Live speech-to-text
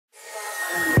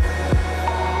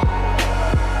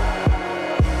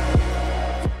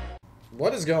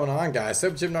What is going on, guys? So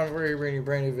Chip not bringing you a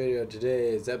brand new video.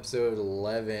 Today is episode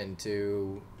 11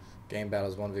 to Game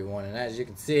Battles 1v1, and as you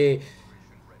can see,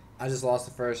 I just lost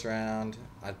the first round.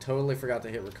 I totally forgot to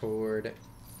hit record,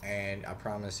 and I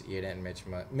promise you didn't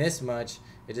miss much.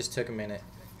 It just took a minute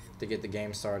to get the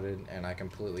game started, and I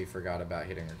completely forgot about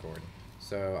hitting record.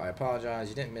 So I apologize.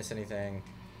 You didn't miss anything.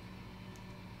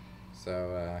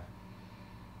 So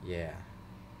yeah.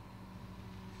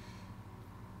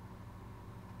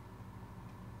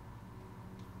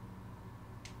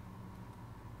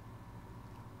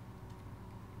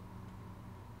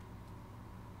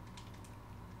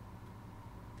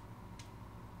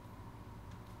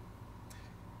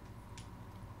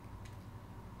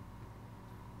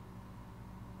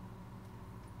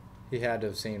 He had to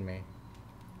have seen me.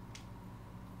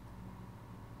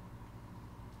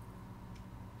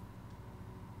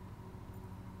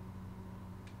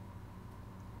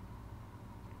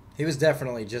 He was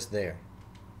definitely just there.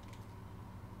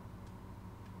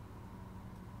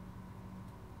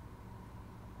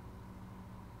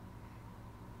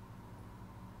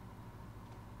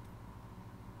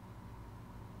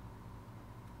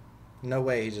 No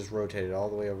way he just rotated all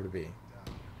the way over to B.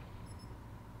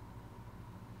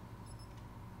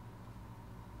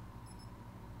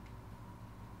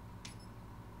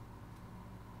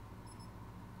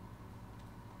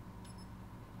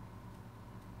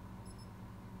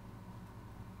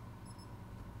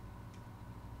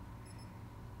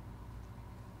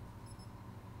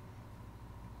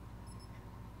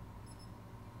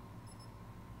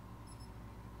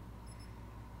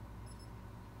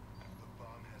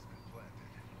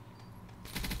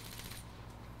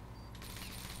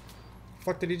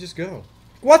 Fuck did he just go?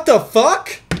 What the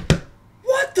fuck?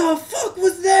 What the fuck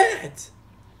was that?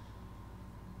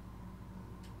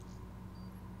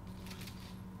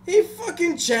 He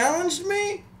fucking challenged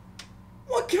me?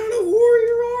 What kind of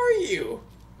warrior are you?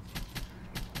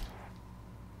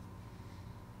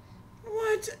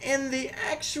 What in the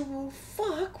actual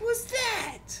fuck was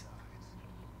that?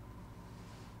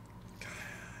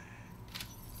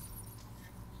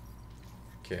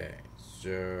 Okay,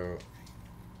 so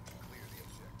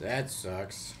that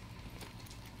sucks.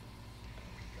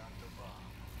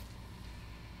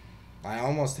 I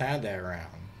almost had that round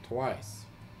twice.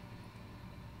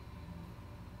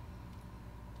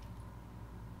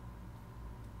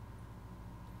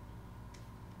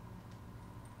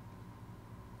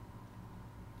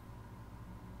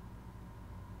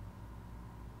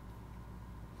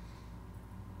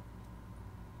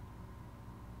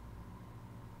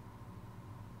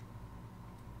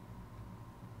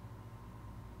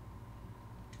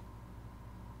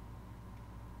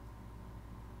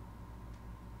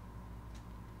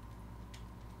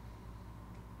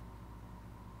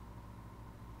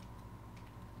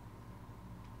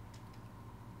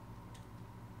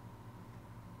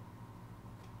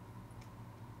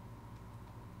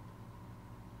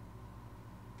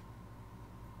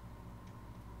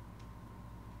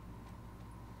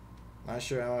 Not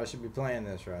sure how I should be playing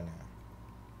this right now.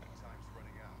 Time's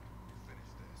running out. Finish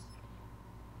this.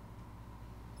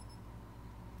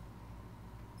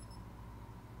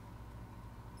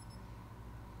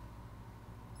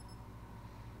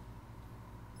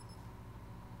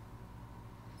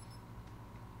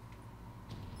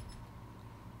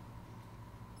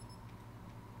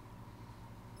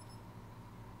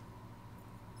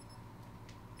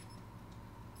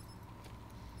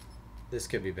 This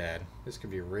could be bad. This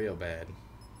could be real bad.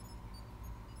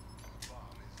 Bomb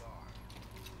is armed.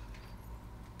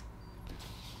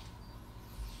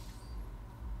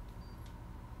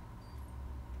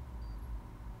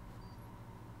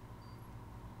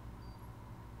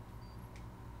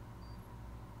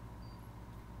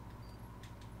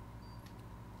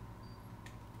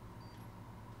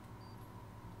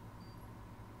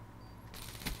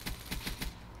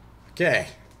 Okay. Nice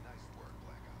work,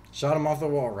 Blackout. Shot him off the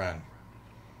wall run.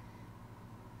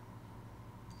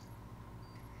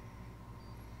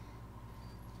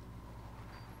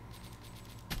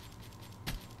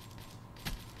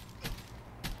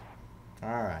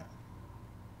 Alright.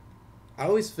 I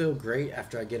always feel great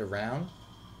after I get a round,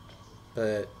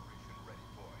 but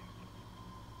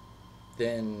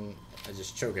then I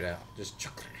just choke it out.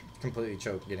 Completely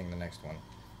choke getting the next one.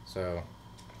 So,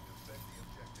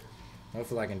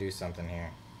 hopefully I can do something here.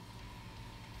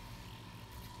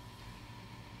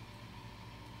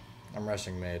 I'm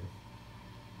rushing mid.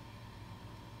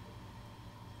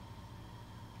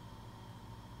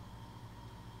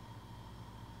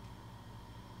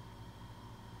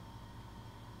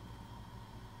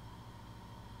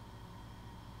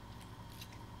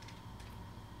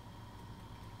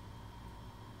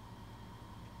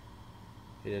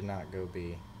 did not go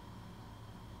B.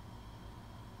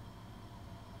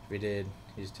 If he did,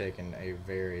 he's taken a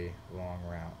very long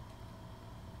route.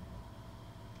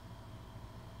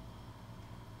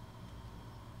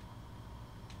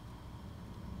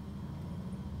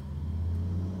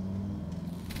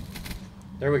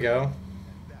 There we go. And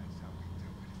that's how we do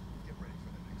it. Get ready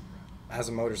for the next round. As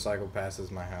a motorcycle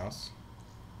passes my house.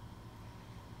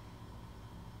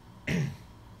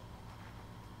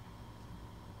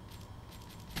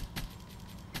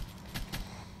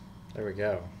 There we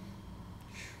go.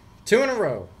 2 in a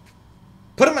row.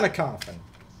 Put him in a coffin.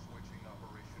 Switching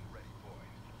operation ready point.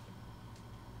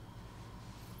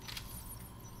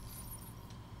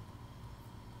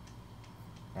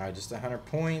 Alright, just 100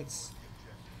 points.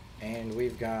 And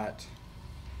we've got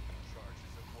Charges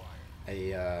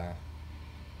acquired.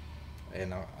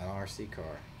 an RC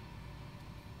car.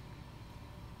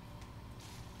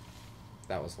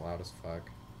 That was loud as fuck.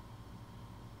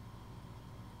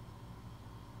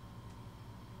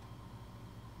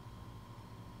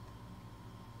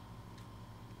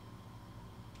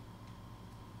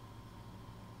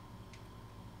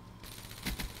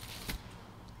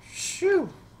 Shoo! Work,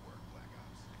 Black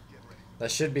Ops. Get ready. That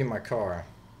should be my car.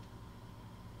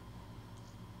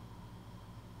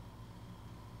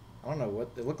 I don't know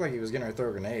what it looked like. He was getting ready to throw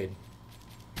a grenade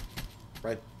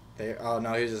right there. Oh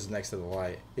no, he was just next to the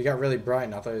light. He got really bright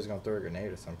and I thought he was gonna throw a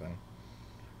grenade or something,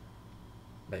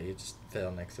 but he just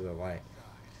fell next to the light.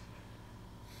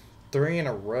 3 in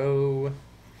a row,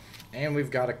 and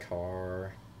we've got a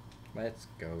car. Let's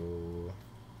go.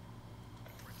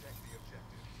 Protect the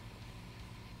objectives.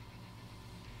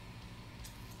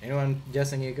 Anyone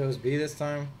guessing he goes B this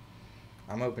time?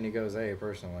 I'm hoping he goes A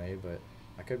personally, but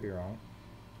I could be wrong.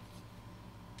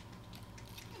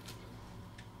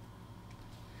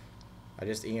 I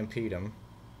just EMP'd him.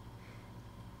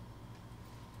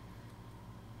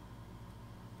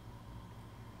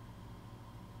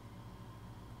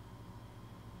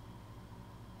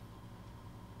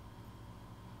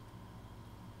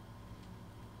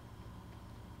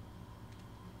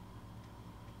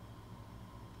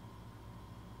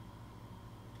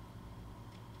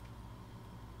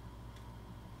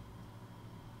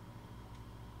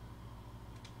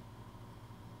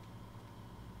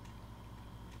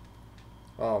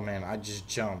 Oh man, I just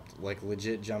jumped, like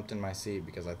legit jumped in my seat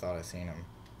because I thought I seen him.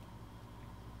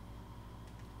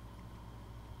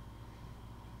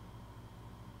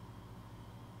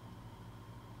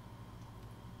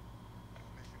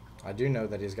 I do know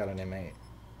that he's got an M8,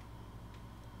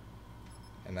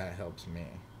 and that helps me.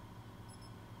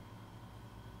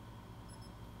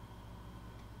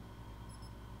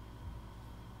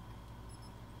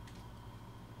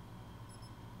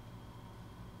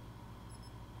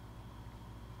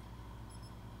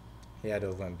 He had to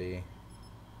have went B.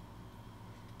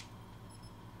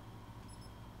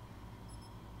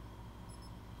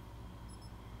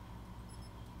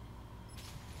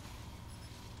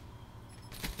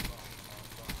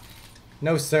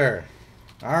 No, sir.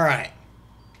 All right.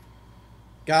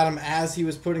 Got him as he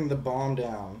was putting the bomb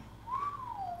down.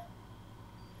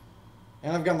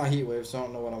 And I've got my heat wave, so I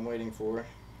don't know what I'm waiting for.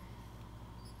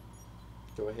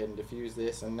 Go ahead and defuse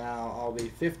this, and now I'll be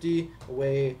 50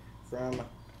 away from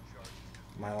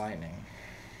my lightning. And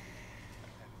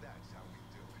that's how we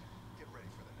do it. Get ready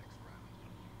for the next round.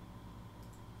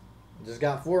 Just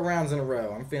got 4 rounds in a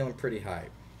row. I'm feeling pretty hype.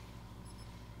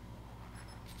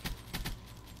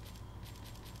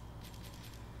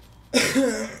 Switching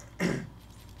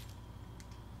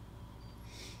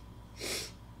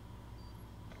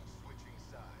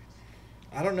sides.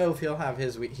 I don't know if he'll have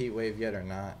his heat wave yet or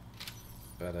not,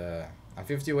 but I'm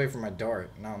 50 away from my dart,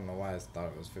 and I don't know why I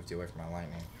thought it was 50 away from my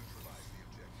lightning. Neutralize the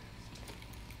objectives.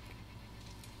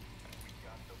 We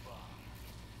got the bomb.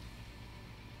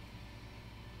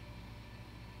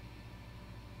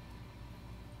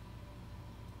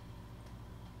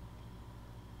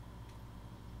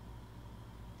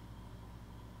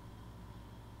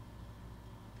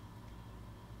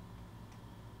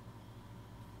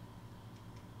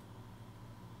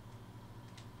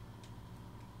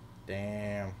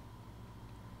 Damn.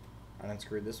 I done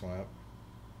screwed this one up.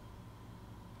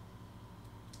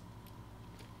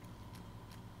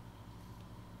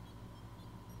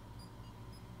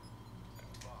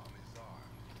 Bomb is armed.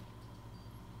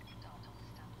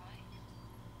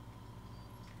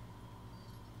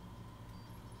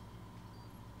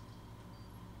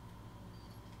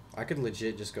 I could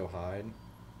legit just go hide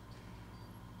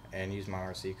and use my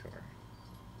RC car.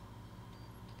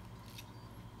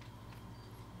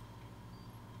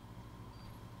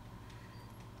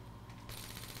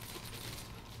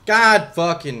 God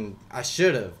fucking... I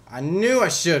should have. I knew I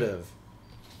should have.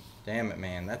 Damn it,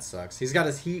 man. That sucks. He's got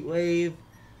his heat wave.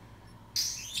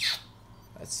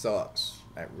 That sucks.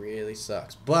 That really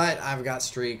sucks. But I've got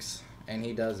streaks, and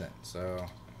he doesn't. So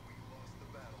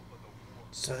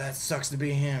that sucks to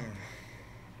be him.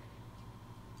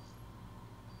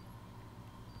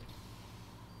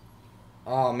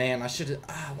 Oh, man. I should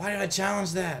have... why did I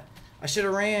challenge that? I should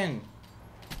have ran.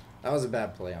 That was a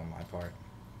bad play on my part.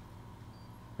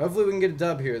 Hopefully we can get a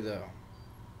dub here, though.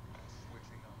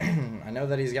 I know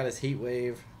that he's got his heat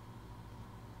wave.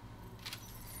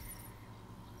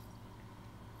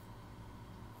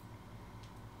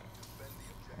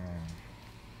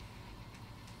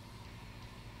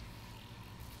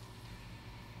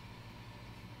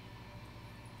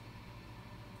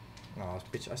 Oh,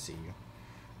 bitch, I see you.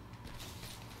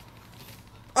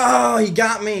 Oh, he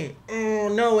got me. Oh,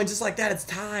 no, and just like that, it's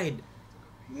tied.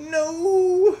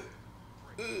 No.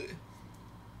 Ugh.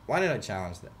 Why did I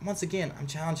challenge that? Once again, I'm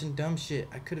challenging dumb shit.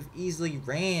 I could have easily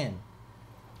ran.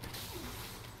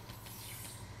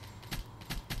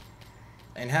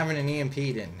 And having an EMP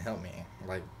didn't help me.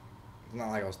 Like, it's not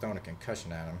like I was throwing a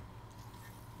concussion at him.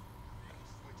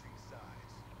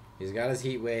 He's got his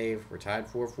heat wave. We're tied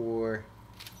 4-4.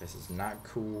 This is not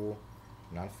cool.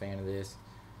 I'm not a fan of this.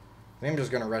 I think I'm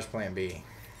just going to rush plan B.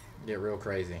 Get real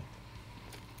crazy.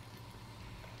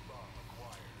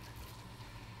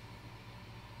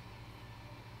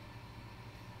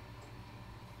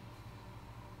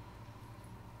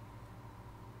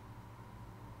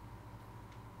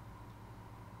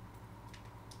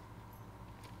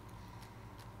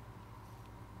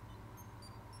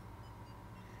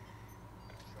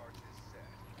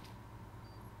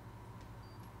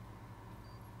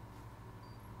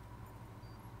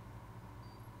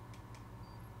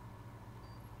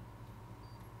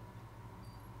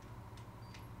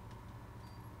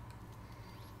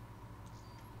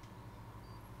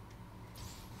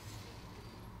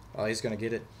 Oh, he's gonna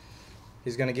get it.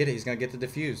 He's gonna get it. He's gonna get the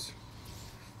defuse.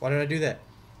 Why did I do that?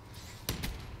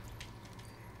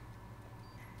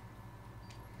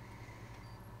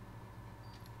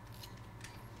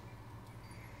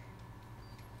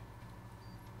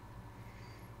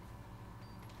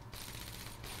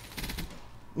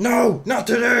 No, not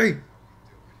today.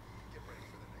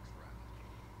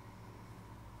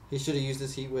 He should have used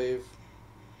his heat wave.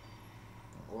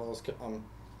 Well,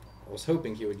 I was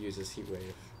hoping he would use his heat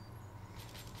wave.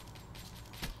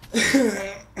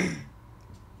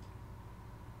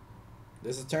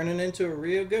 This is turning into a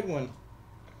real good one.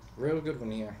 Real good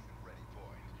one here.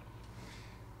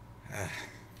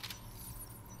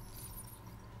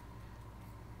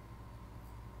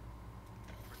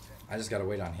 I just gotta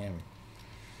wait on him.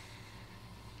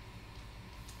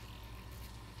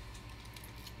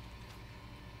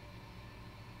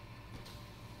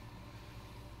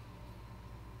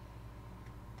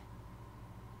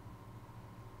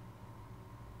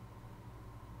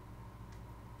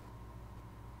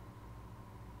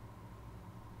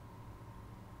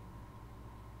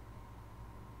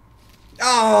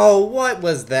 Oh, what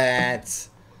was that?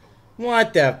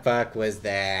 What the fuck was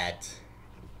that?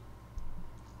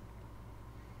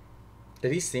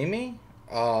 Did he see me?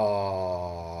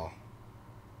 Oh.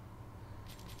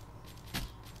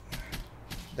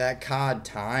 That COD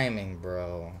timing,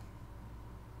 bro.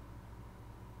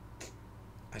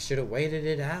 I should have waited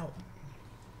it out.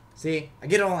 See, I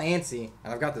get all antsy,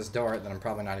 and I've got this dart that I'm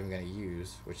probably not even going to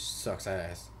use, which sucks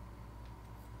ass.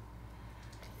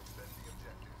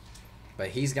 But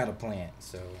he's got a plant,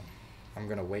 so I'm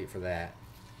going to wait for that.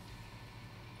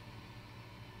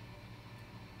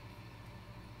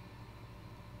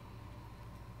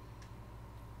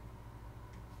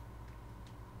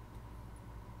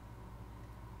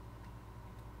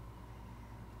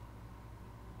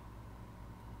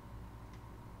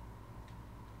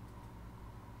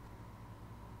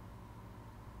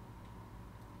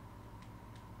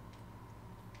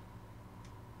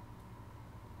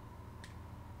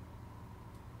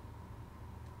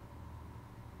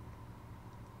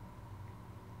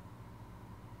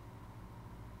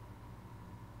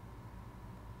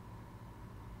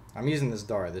 I'm using this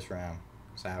dart this round.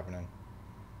 It's happening.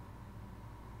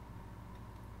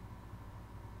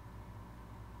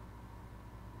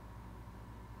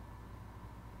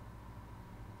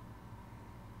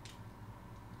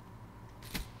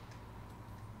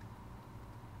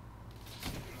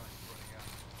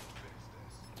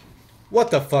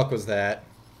 What the fuck was that?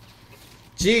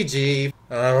 GG.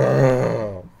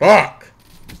 Oh, fuck.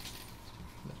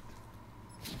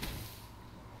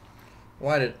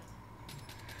 Why did...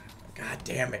 God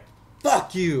damn it.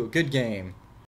 Fuck you. Good game.